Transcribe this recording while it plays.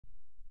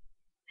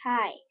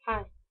Hi,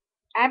 Hi.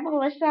 I'm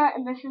Melissa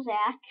and this is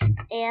Zach,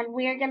 and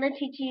we are going to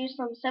teach you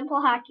some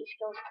simple hockey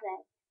skills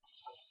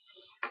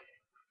today.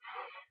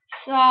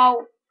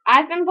 So,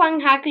 I've been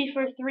playing hockey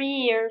for 3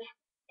 years,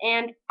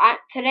 and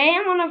today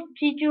I'm going to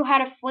teach you how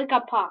to flick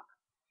a puck.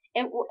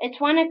 It's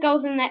when it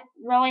goes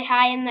really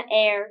high in the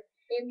air.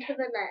 Into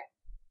the net.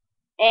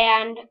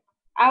 And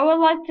I would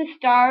like to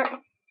start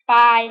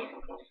by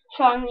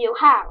showing you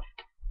how.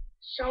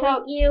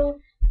 Showing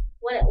you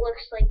what it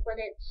looks like when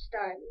it's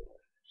done.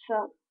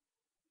 So,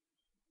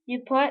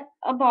 you put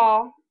a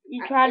ball,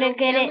 you try to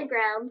get it on the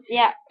ground.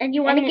 Yeah. And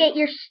you want to get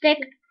your stick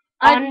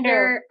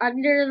under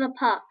the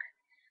puck.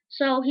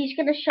 So he's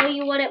going to show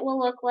you what it will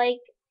look like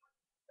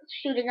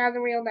shooting on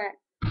the real net.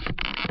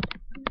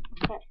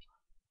 Okay.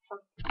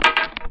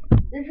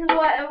 This is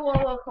what it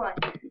will look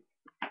like.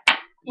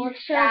 You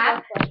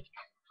stop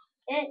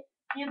it.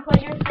 You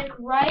put your stick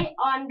right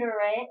under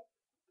it,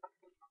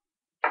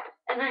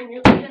 and then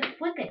you can just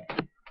flick it.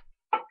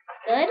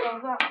 Good?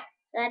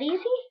 That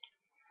easy?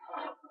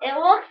 It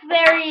looks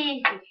very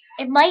easy.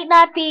 It might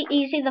not be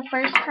easy the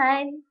first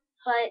time,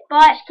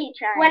 but just keep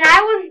trying.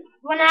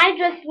 When I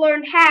just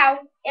learned how,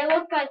 it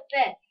looked like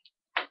this.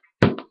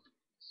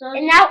 So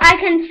and now I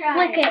can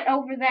flick it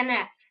over the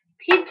net.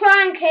 Keep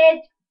trying,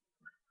 kids.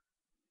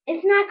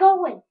 It's not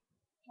going.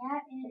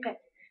 Okay.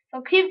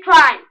 So keep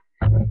trying.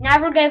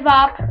 Never give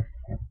up.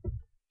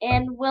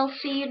 And we'll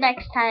see you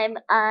next time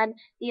on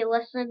the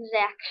Alyssa and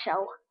Zach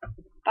show.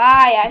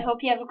 Bye. I hope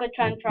you have a good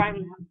time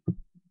trying that.